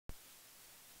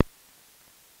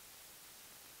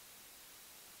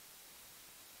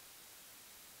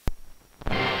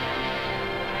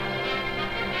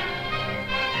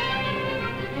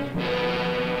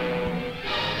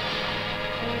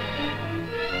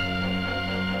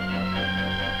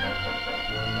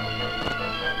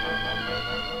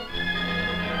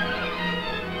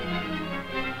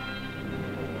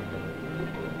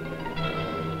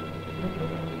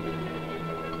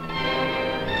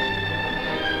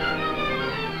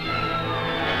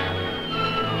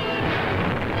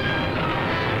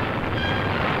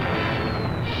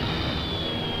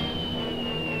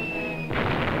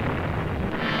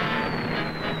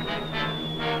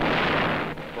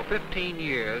15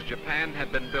 years, Japan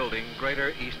had been building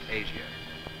Greater East Asia.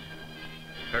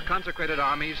 Her consecrated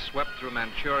armies swept through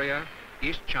Manchuria,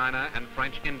 East China, and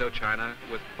French Indochina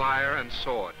with fire and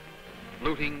sword,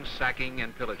 looting, sacking,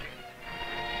 and pillaging.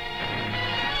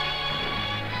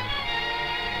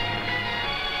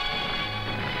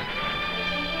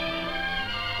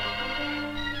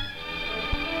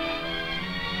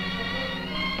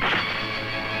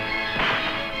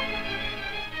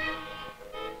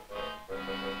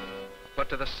 But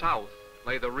to the south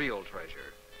lay the real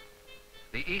treasure.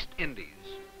 The East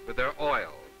Indies, with their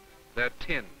oil, their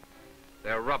tin,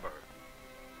 their rubber.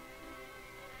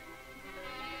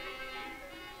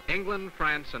 England,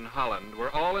 France, and Holland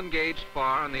were all engaged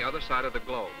far on the other side of the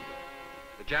globe.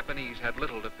 The Japanese had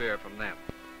little to fear from them.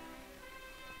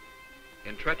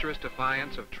 In treacherous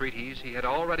defiance of treaties, he had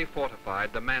already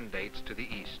fortified the mandates to the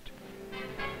east.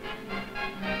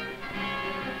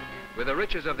 With the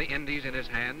riches of the Indies in his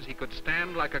hands, he could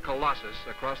stand like a colossus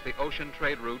across the ocean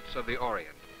trade routes of the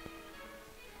Orient.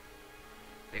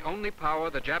 The only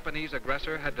power the Japanese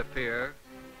aggressor had to fear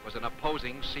was an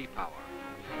opposing sea power.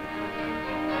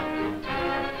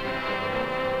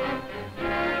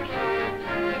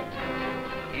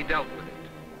 He dealt with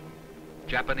it,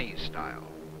 Japanese style.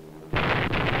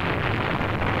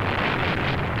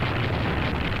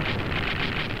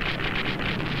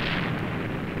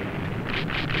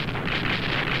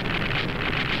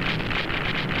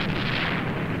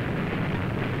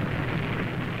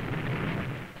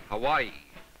 Hawaii,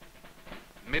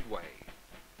 Midway,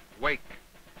 Wake,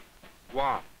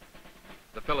 Guam,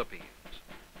 the Philippines.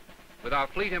 With our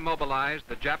fleet immobilized,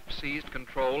 the Japs seized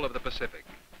control of the Pacific,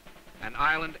 an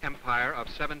island empire of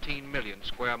 17 million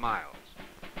square miles.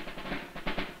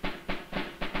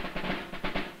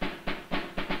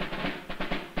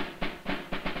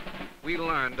 We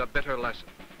learned a bitter lesson.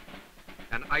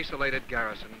 An isolated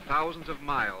garrison thousands of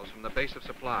miles from the base of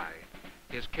supply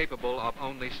is capable of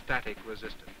only static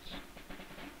resistance.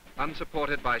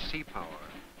 Unsupported by sea power,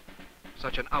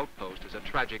 such an outpost is a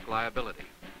tragic liability.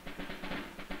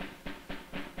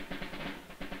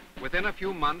 Within a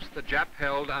few months, the Jap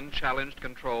held unchallenged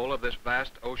control of this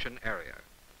vast ocean area.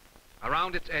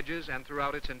 Around its edges and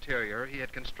throughout its interior, he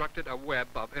had constructed a web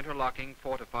of interlocking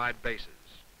fortified bases.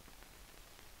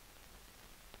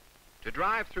 To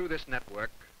drive through this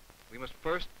network, we must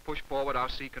first push forward our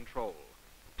sea control,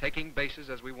 taking bases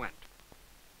as we went.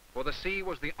 For the sea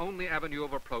was the only avenue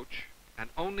of approach, and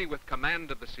only with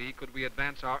command of the sea could we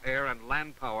advance our air and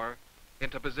land power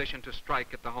into position to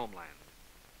strike at the homeland.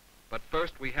 But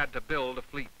first we had to build a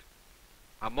fleet,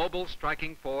 a mobile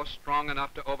striking force strong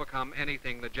enough to overcome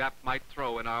anything the Jap might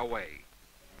throw in our way.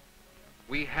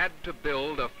 We had to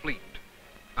build a fleet,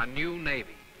 a new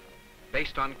navy,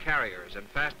 based on carriers and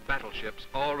fast battleships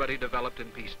already developed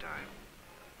in peacetime.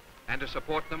 And to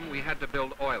support them, we had to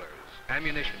build oilers,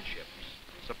 ammunition ships,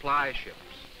 supply ships,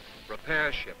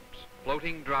 repair ships,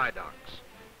 floating dry docks,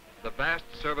 the vast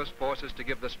service forces to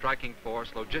give the striking force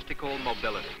logistical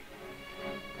mobility.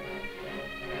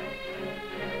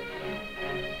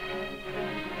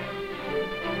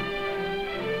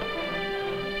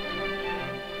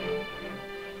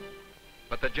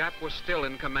 But the Jap was still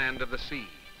in command of the sea.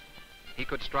 He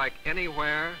could strike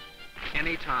anywhere,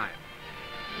 anytime.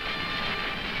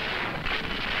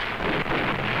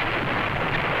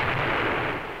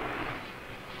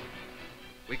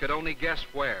 We could only guess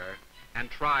where and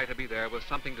try to be there with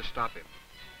something to stop him.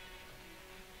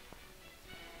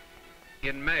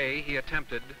 In May, he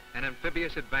attempted an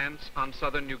amphibious advance on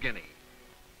southern New Guinea.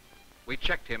 We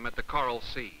checked him at the Coral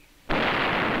Sea.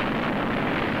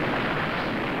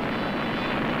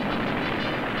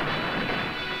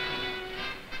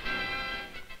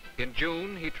 In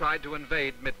June, he tried to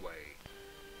invade Midway.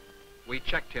 We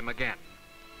checked him again.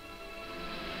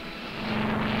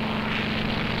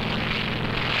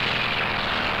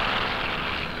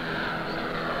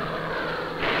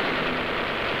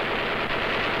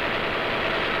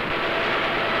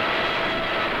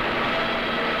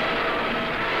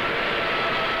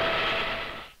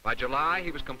 By July,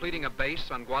 he was completing a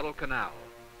base on Guadalcanal,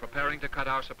 preparing to cut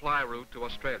our supply route to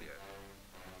Australia.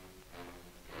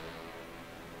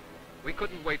 We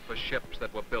couldn't wait for ships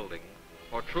that were building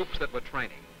or troops that were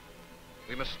training.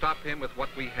 We must stop him with what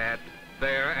we had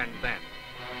there and then.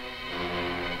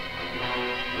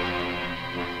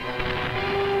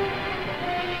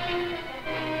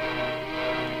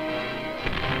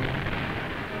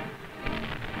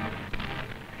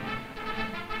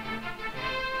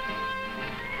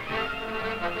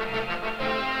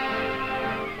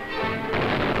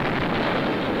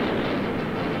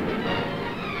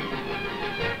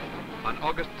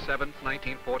 August 7th,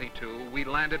 1942, we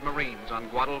landed Marines on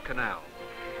Guadalcanal.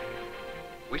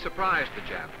 We surprised the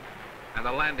Jap, and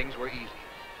the landings were easy.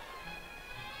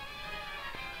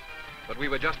 But we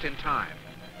were just in time.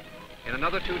 In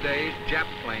another 2 days, Jap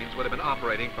planes would have been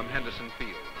operating from Henderson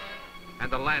Field, and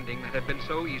the landing that had been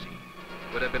so easy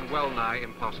would have been well nigh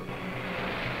impossible.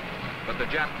 But the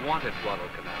Jap wanted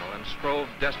Guadalcanal and strove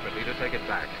desperately to take it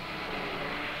back.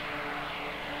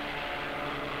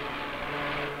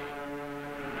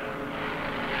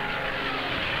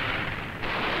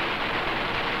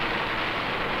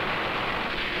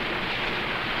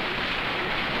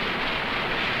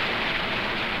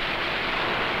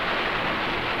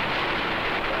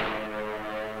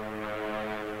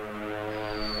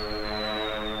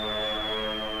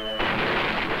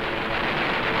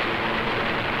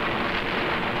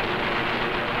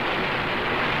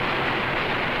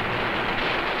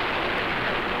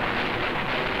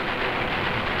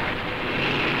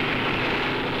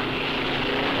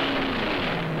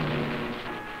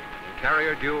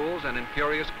 Carrier duels and in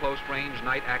furious close-range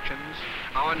night actions,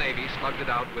 our Navy slugged it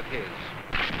out with his.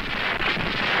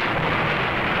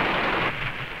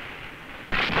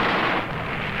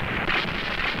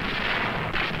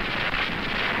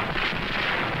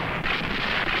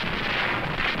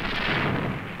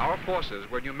 Our forces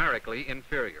were numerically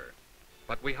inferior,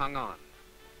 but we hung on.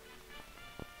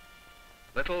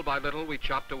 Little by little, we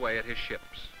chopped away at his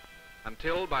ships,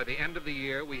 until by the end of the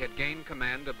year we had gained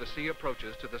command of the sea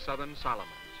approaches to the southern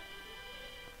Solomons.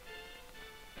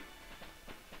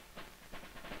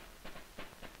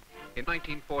 In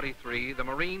 1943, the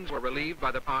Marines were relieved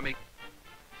by the Army.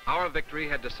 Our victory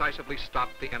had decisively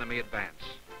stopped the enemy advance,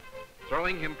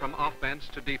 throwing him from offense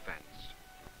to defense.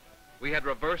 We had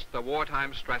reversed the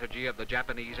wartime strategy of the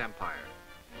Japanese Empire.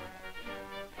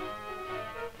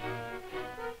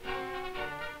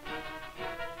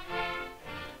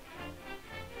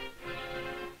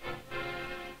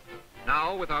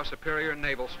 Now, with our superior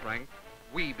naval strength,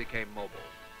 we became mobile.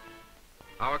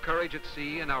 Our courage at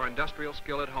sea and our industrial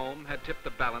skill at home had tipped the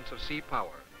balance of sea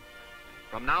power.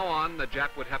 From now on, the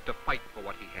Jap would have to fight for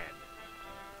what he had.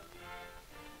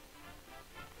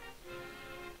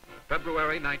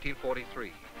 February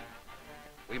 1943.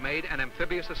 We made an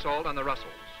amphibious assault on the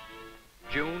Russells.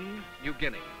 June, New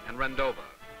Guinea and Rendova.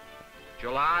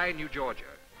 July, New Georgia.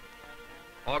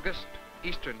 August,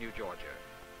 eastern New Georgia.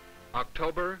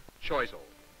 October, Choiseul.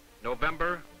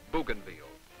 November, Bougainville.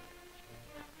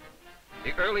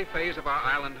 The early phase of our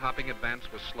island-hopping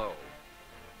advance was slow.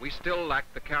 We still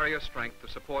lacked the carrier strength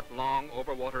to support long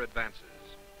overwater advances.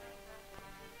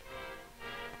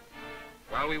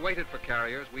 While we waited for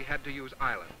carriers, we had to use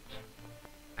islands.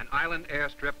 An island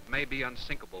airstrip may be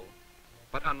unsinkable,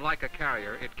 but unlike a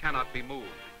carrier, it cannot be moved.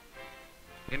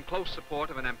 In close support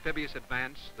of an amphibious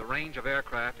advance, the range of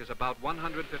aircraft is about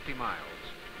 150 miles.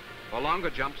 For longer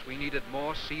jumps, we needed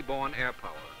more seaborne air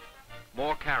power,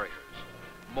 more carriers,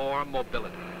 more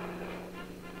mobility.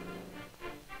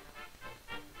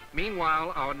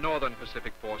 Meanwhile, our northern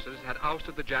Pacific forces had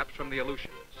ousted the Japs from the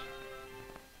Aleutians.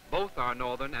 Both our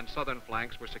northern and southern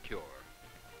flanks were secure.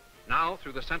 Now,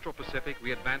 through the central Pacific,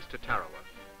 we advanced to Tarawa.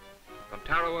 From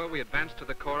Tarawa, we advanced to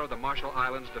the core of the Marshall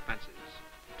Islands defenses,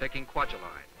 taking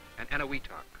Kwajalein and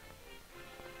Eniwetok.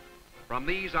 From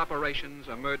these operations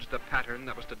emerged the pattern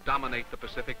that was to dominate the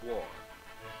Pacific War,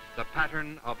 the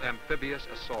pattern of amphibious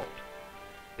assault,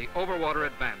 the overwater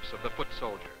advance of the foot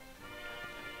soldier.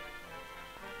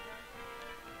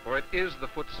 For it is the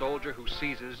foot soldier who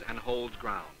seizes and holds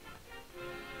ground.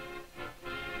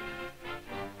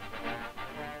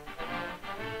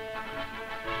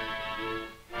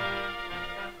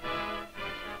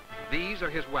 These are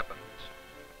his weapons.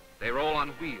 They roll on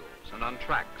wheels and on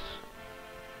tracks.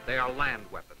 They are land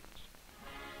weapons.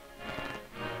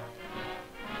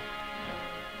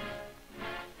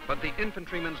 But the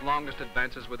infantryman's longest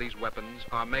advances with these weapons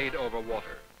are made over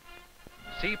water.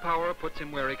 Sea power puts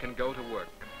him where he can go to work.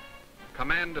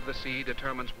 Command of the sea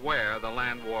determines where the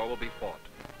land war will be fought.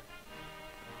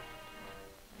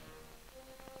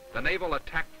 The naval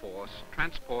attack force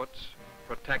transports,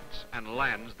 protects, and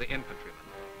lands the infantryman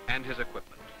and his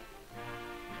equipment.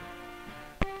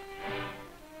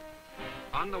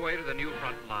 On the way to the new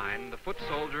front line, the foot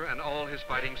soldier and all his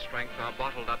fighting strength are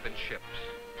bottled up in ships,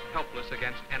 helpless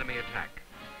against enemy attack.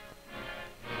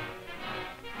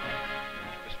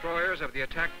 Destroyers of the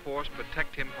attack force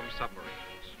protect him from submarines.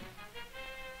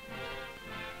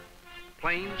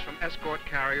 Planes from escort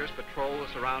carriers patrol the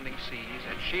surrounding seas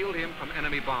and shield him from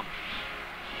enemy bombers.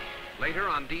 Later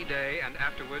on D-Day and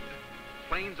afterward,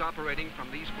 planes operating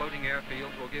from these floating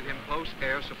airfields will give him close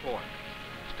air support,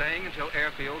 staying until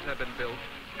airfields have been built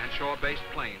and shore-based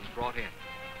planes brought in.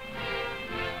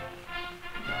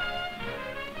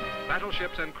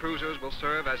 Battleships and cruisers will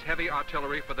serve as heavy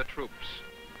artillery for the troops,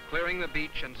 clearing the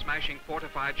beach and smashing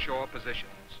fortified shore positions.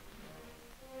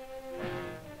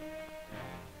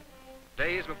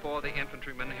 Days before the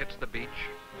infantryman hits the beach,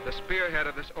 the spearhead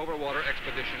of this overwater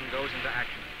expedition goes into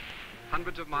action,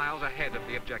 hundreds of miles ahead of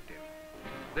the objective.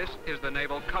 This is the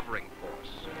naval covering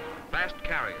force, fast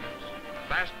carriers,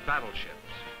 fast battleships,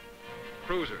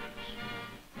 cruisers,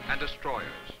 and destroyers.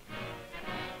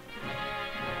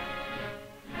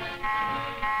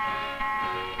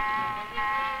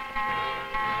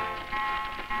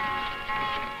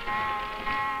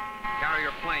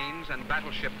 Carrier planes and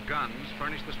battleship guns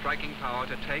furnish the striking power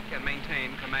to take and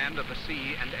maintain command of the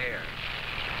sea and air.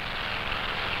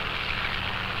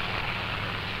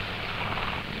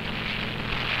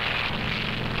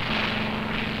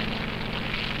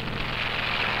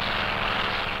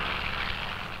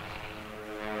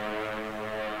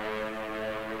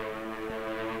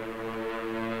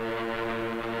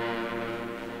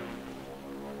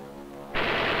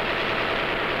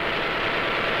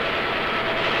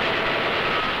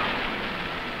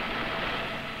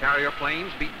 Carrier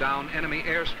planes beat down enemy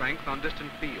air strength on distant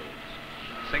fields,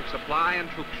 sink supply and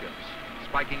troop ships,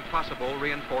 spiking possible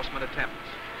reinforcement attempts.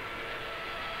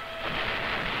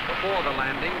 Before the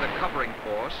landing, the covering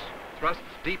force thrusts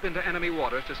deep into enemy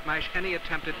waters to smash any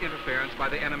attempted interference by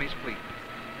the enemy's fleet.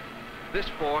 This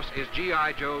force is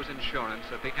G.I. Joe's insurance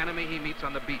that the enemy he meets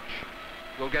on the beach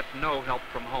will get no help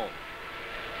from home.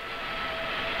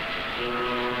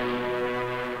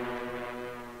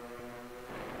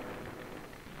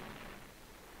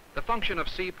 The function of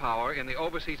sea power in the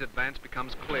overseas advance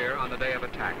becomes clear on the day of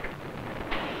attack.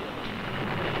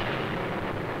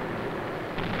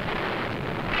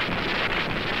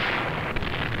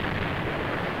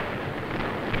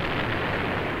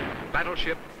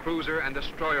 Battleship, cruiser, and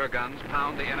destroyer guns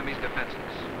pound the enemy's defenses.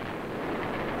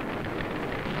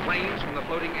 Planes from the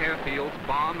floating airfields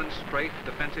bomb and strafe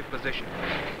defensive positions.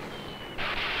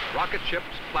 Rocket ships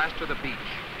plaster the beach.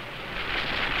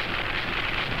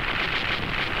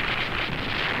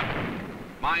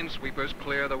 Minesweepers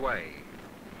clear the way.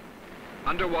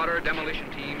 Underwater demolition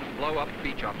teams blow up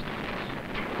beach obstacles.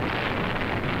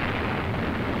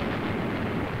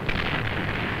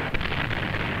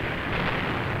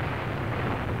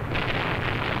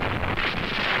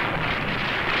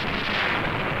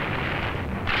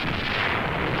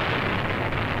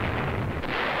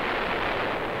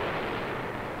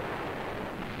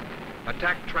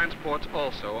 Attack transports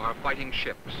also are fighting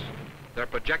ships. Their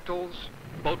projectiles,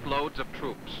 boatloads of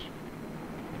troops.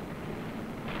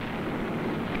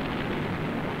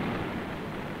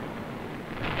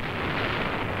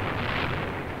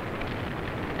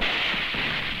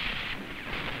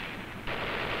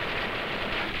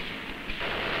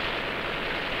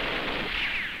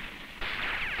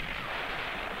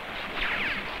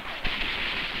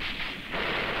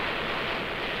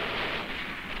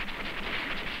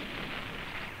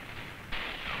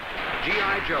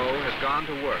 G.I. Joe has gone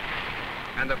to work,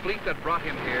 and the fleet that brought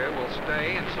him here will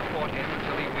stay and support him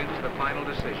until he wins the final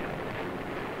decision.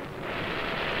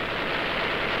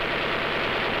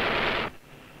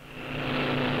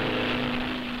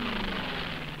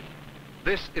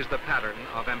 This is the pattern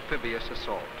of amphibious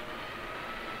assault.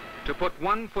 To put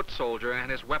one foot soldier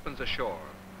and his weapons ashore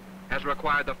has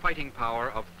required the fighting power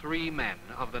of 3 men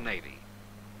of the Navy.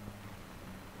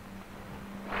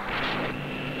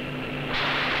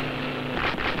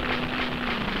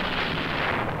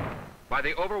 By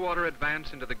the overwater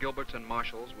advance into the Gilberts and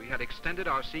Marshalls, we had extended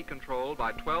our sea control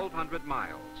by 1,200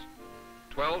 miles.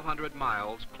 1,200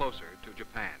 miles closer to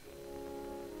Japan.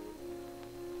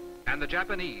 And the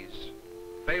Japanese,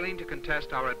 failing to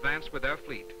contest our advance with their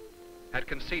fleet, had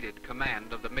conceded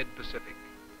command of the mid-Pacific.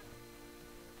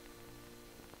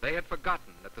 They had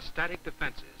forgotten that the static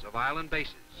defenses of island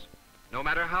bases, no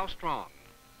matter how strong,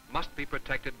 must be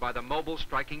protected by the mobile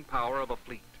striking power of a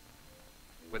fleet.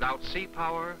 Without sea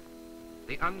power,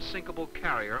 the unsinkable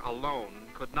carrier alone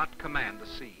could not command the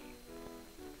sea.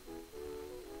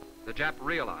 The Jap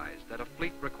realized that a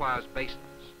fleet requires bases,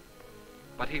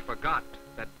 but he forgot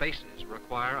that bases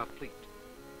require a fleet.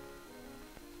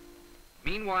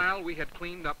 Meanwhile, we had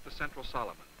cleaned up the Central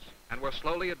Solomons and were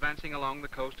slowly advancing along the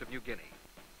coast of New Guinea.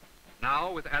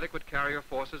 Now, with adequate carrier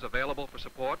forces available for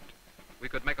support, we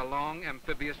could make a long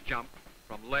amphibious jump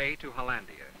from Leh to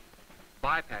Hollandia,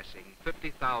 bypassing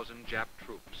 50,000 Jap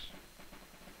troops.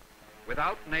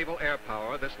 Without naval air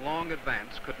power, this long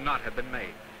advance could not have been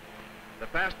made. The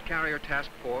fast carrier task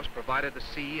force provided the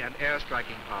sea and air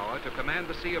striking power to command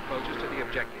the sea approaches to the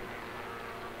objective.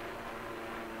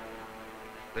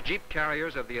 The jeep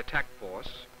carriers of the attack force,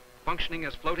 functioning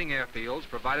as floating airfields,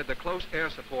 provided the close air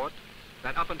support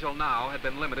that up until now had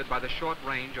been limited by the short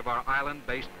range of our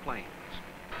island-based planes.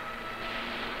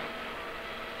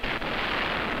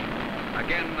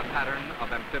 Again, the pattern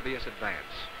of amphibious advance,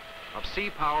 of sea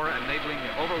power enabling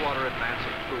the overwater advance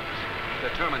of troops,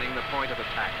 determining the point of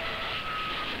attack.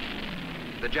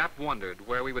 The Jap wondered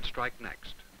where we would strike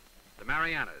next. The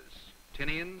Marianas,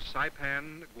 Tinian,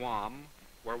 Saipan, Guam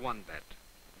were one bet.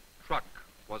 Truk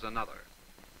was another.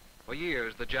 For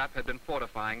years, the Jap had been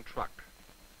fortifying Truk.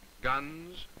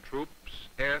 Guns, troops,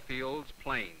 airfields,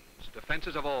 planes,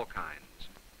 defenses of all kinds.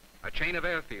 A chain of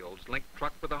airfields linked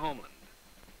Truk with the homeland.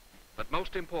 But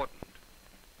most important,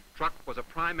 Truk was a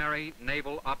primary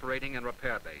naval operating and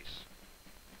repair base.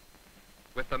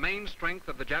 With the main strength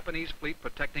of the Japanese fleet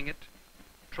protecting it,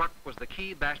 Truk was the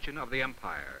key bastion of the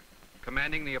empire,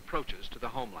 commanding the approaches to the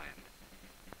homeland.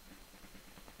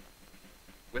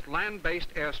 With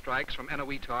land-based airstrikes from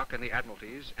Eniwetok and the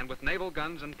Admiralties, and with naval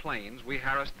guns and planes, we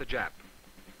harassed the Jap.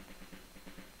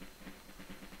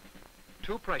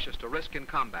 Too precious to risk in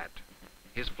combat,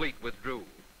 his fleet withdrew,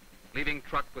 leaving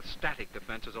Truk with static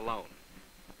defenses alone.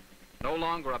 No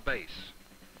longer a base,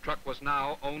 Truk was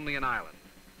now only an island,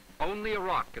 only a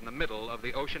rock in the middle of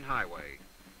the ocean highway.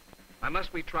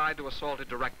 Unless we tried to assault it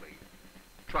directly,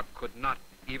 Truk could not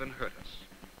even hurt us.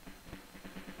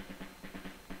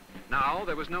 Now,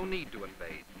 there was no need to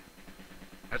invade.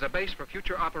 As a base for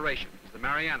future operations, the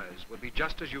Marianas would be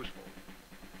just as useful.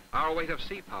 Our weight of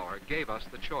sea power gave us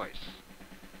the choice.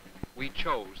 We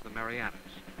chose the Marianas.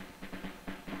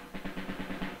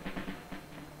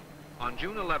 On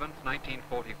June 11th,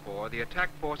 1944, the attack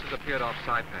forces appeared off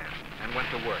Saipan and went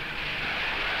to work.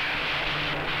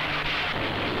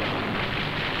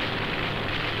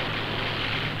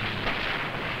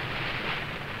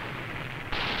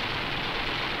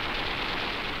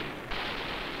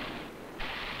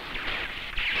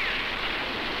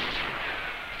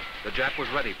 The Jap was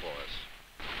ready for us.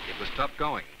 It was tough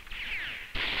going.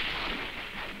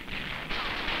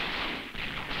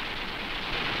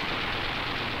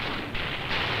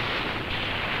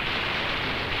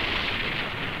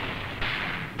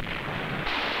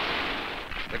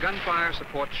 The gunfire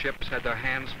support ships had their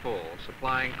hands full,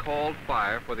 supplying called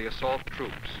fire for the assault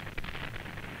troops.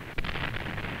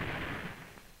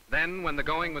 Then, when the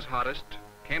going was hottest,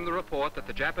 came the report that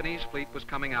the Japanese fleet was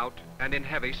coming out and in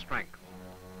heavy strength.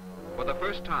 For the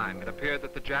first time, it appeared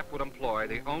that the Jap would employ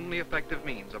the only effective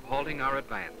means of halting our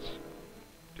advance,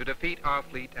 to defeat our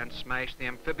fleet and smash the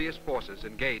amphibious forces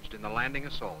engaged in the landing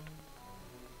assault.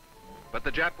 But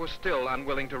the Jap was still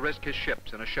unwilling to risk his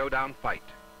ships in a showdown fight.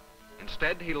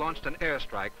 Instead, he launched an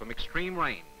airstrike from extreme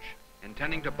range,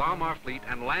 intending to bomb our fleet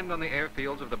and land on the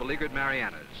airfields of the beleaguered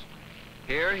Marianas.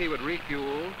 Here, he would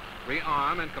refuel,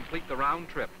 rearm, and complete the round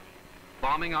trip,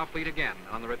 bombing our fleet again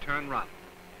on the return run.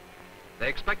 They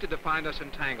expected to find us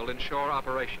entangled in shore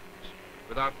operations,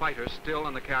 with our fighters still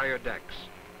on the carrier decks.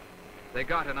 They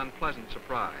got an unpleasant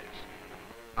surprise.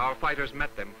 Our fighters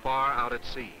met them far out at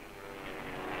sea.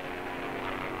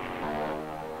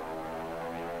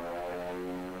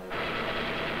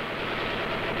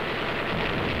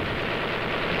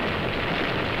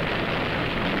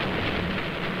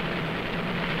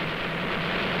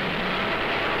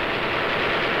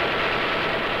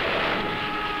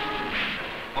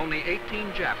 Only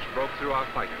 18 Japs broke through our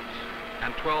fighters,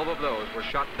 and 12 of those were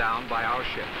shot down by our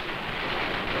ships.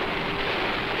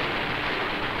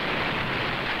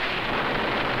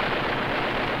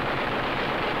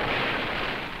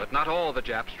 But not all the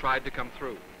Japs tried to come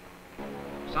through.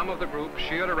 Some of the group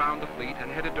sheared around the fleet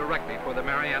and headed directly for the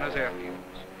Marianas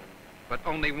airfields. But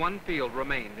only one field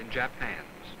remained in Jap hands,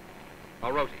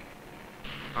 Oroti.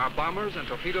 Our bombers and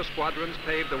torpedo squadrons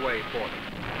paved the way for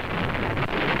them.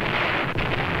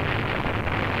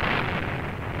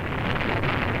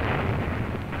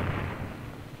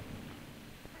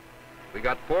 We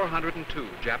got 402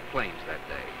 Jap planes that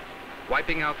day,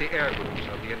 wiping out the air groups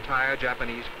of the entire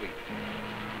Japanese fleet.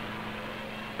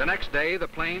 The next day, the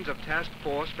planes of Task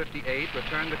Force 58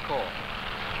 returned to call.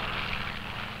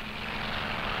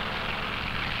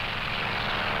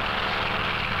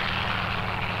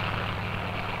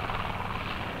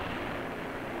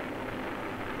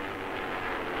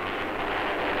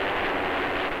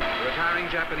 The retiring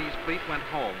Japanese fleet went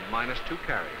home minus 2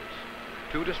 carriers,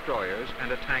 2 destroyers,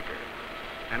 and a tanker,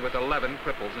 and with 11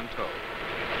 cripples in tow.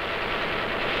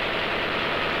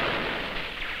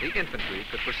 The infantry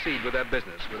could proceed with their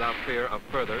business without fear of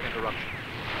further interruption.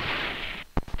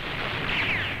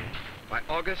 By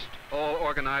August, all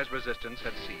organized resistance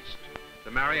had ceased.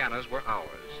 The Marianas were ours.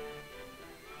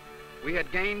 We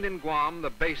had gained in Guam the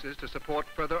bases to support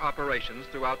further operations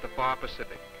throughout the far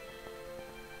Pacific.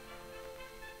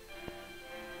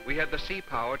 We had the sea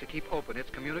power to keep open its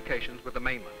communications with the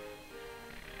mainland.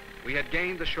 We had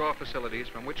gained the shore facilities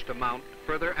from which to mount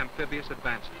further amphibious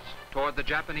advances toward the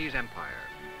Japanese Empire.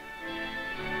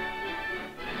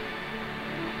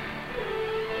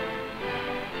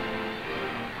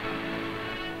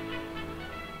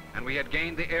 And we had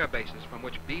gained the air bases from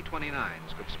which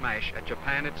B-29s could smash at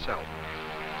Japan itself.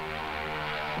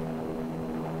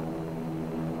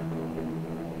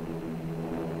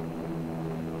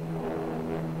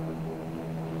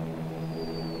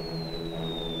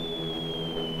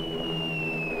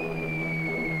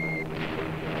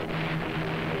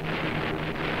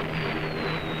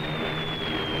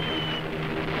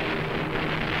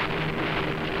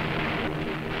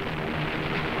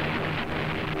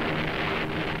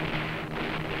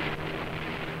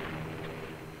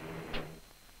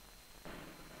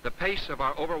 The pace of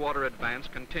our overwater advance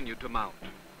continued to mount.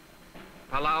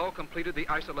 Palau completed the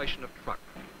isolation of Truk.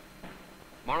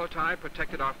 Morotai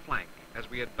protected our flank as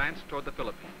we advanced toward the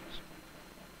Philippines.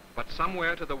 But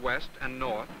somewhere to the west and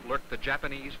north lurked the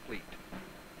Japanese fleet.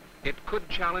 It could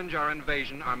challenge our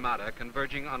invasion armada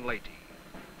converging on Leyte.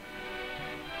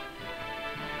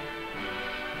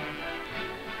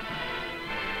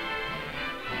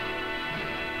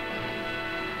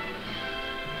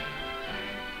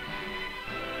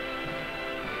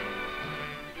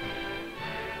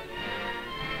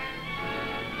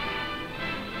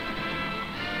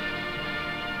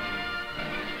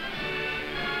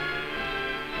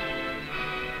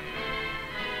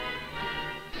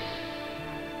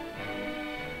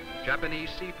 Japanese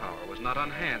sea power was not on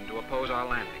hand to oppose our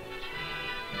landings.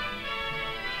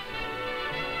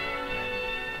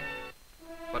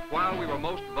 But while we were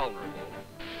most vulnerable,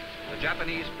 the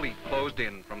Japanese fleet closed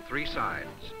in from three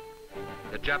sides.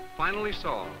 The Jap finally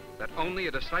saw that only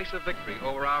a decisive victory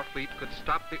over our fleet could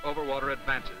stop the overwater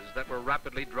advances that were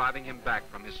rapidly driving him back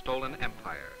from his stolen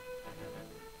empire.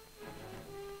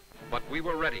 But we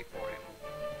were ready for him.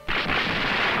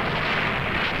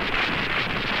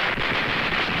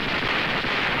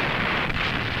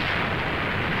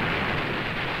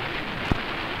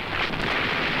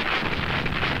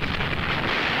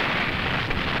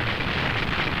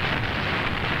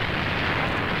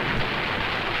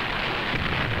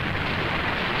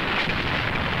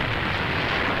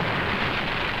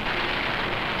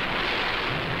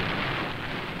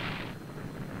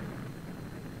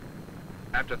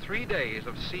 After 3 days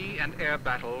of sea and air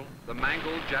battle, the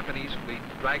mangled Japanese fleet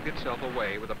dragged itself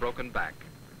away with a broken back.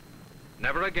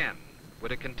 Never again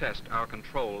would it contest our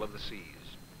control of the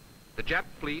seas. The Jap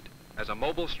fleet, as a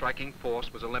mobile striking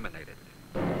force, was eliminated.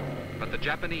 But the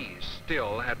Japanese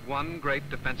still had one great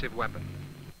defensive weapon.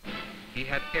 He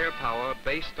had air power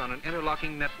based on an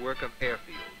interlocking network of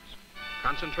airfields,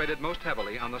 concentrated most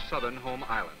heavily on the southern home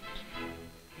islands.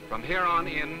 From here on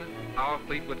in, our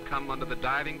fleet would come under the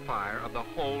diving fire of the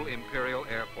whole Imperial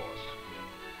Air Force.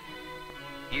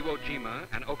 Iwo Jima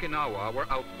and Okinawa were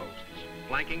outposts,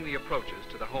 flanking the approaches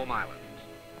to the home islands.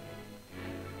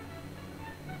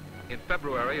 In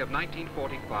February of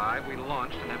 1945, we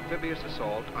launched an amphibious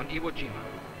assault on Iwo Jima,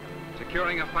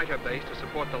 securing a fighter base to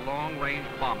support the long-range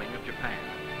bombing of Japan.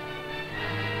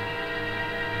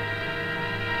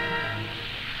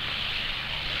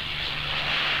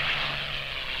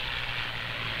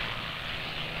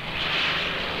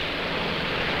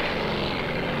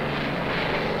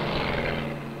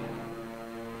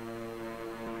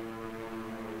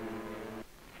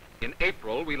 In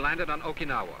April, we landed on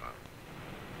Okinawa.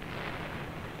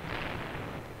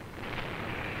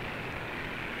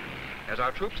 As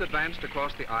our troops advanced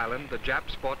across the island, the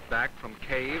Japs fought back from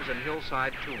caves and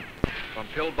hillside tombs, from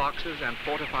pillboxes and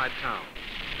fortified towns.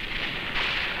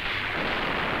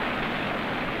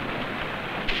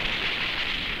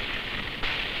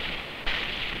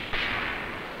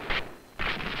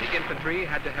 The infantry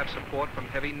had to have support from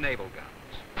heavy naval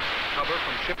guns, cover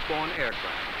from shipborne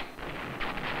aircraft.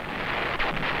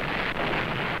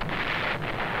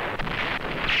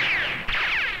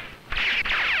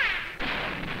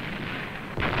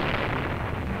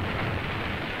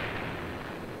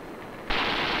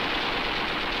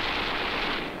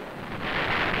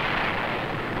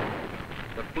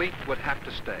 Fleet would have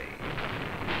to stay.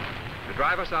 To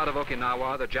drive us out of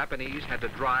Okinawa, the Japanese had to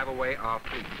drive away our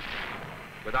fleet.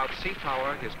 Without sea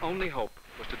power, his only hope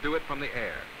was to do it from the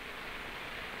air.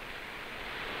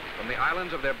 From the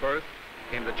islands of their birth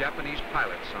came the Japanese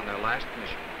pilots on their last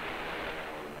mission.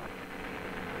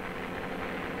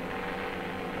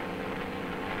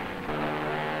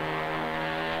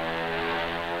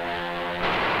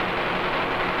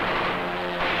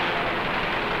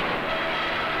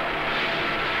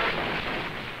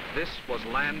 This was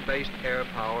land-based air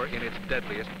power in its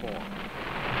deadliest form.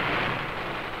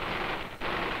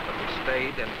 But we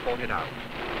stayed and fought it out.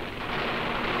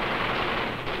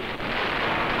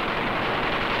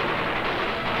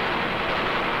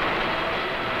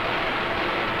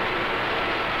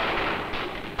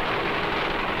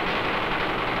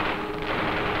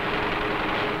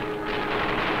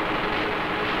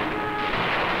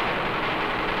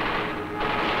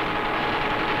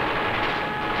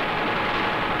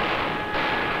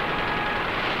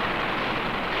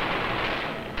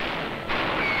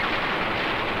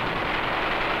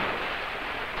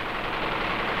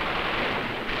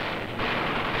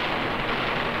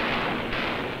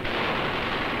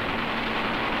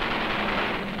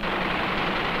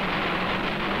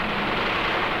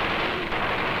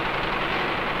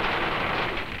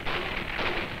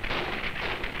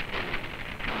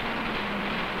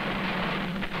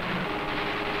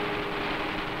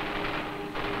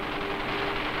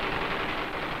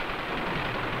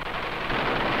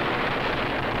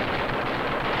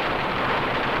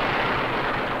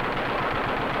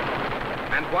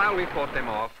 While we fought them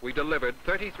off, we delivered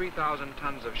 33,000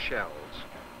 tons of shells,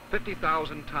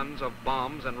 50,000 tons of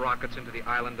bombs and rockets into the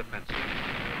island defenses.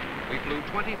 We flew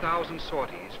 20,000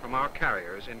 sorties from our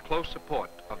carriers in close support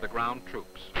of the ground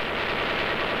troops.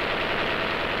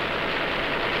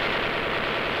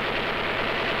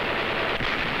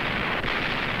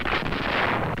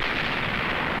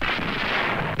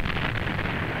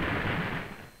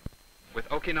 With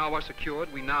Okinawa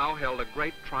secured, we now held a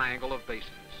great triangle of bases.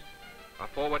 A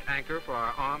forward anchor for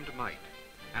our armed might,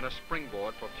 and a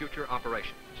springboard for future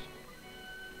operations.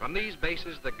 From these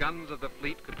bases, the guns of the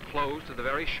fleet could close to the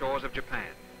very shores of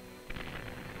Japan.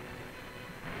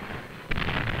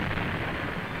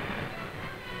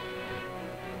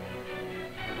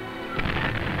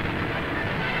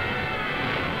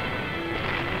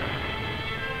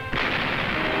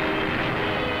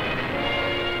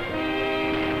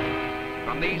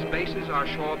 From these bases, our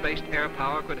shore-based air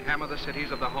power could hammer the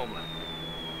cities of the homeland.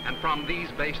 And from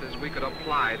these bases, we could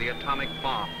apply the atomic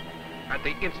bomb at the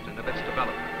instant of its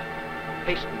development,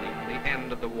 hastening the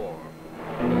end of the war.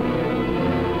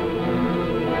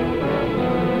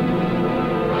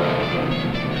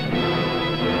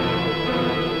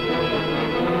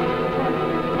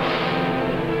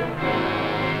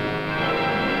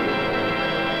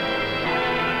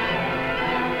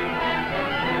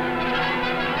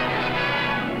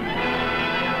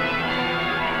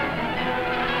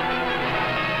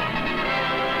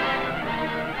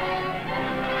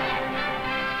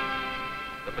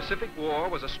 The Pacific War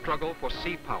was a struggle for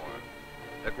sea power,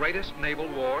 the greatest naval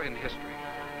war in history.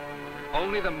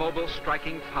 Only the mobile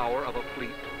striking power of a fleet,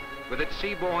 with its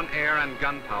seaborne air and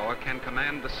gun power, can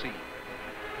command the sea.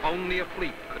 Only a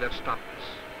fleet could have stopped us,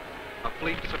 a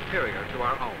fleet superior to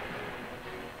our own.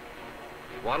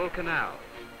 Guadalcanal,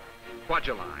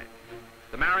 Kwajalein,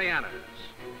 the Marianas,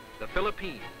 the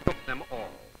Philippines, took them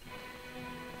all.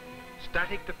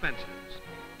 Static defenses,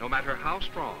 no matter how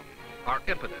strong, are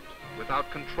impotent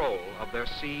without control of their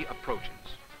sea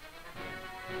approaches.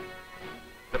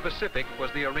 The Pacific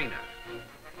was the arena,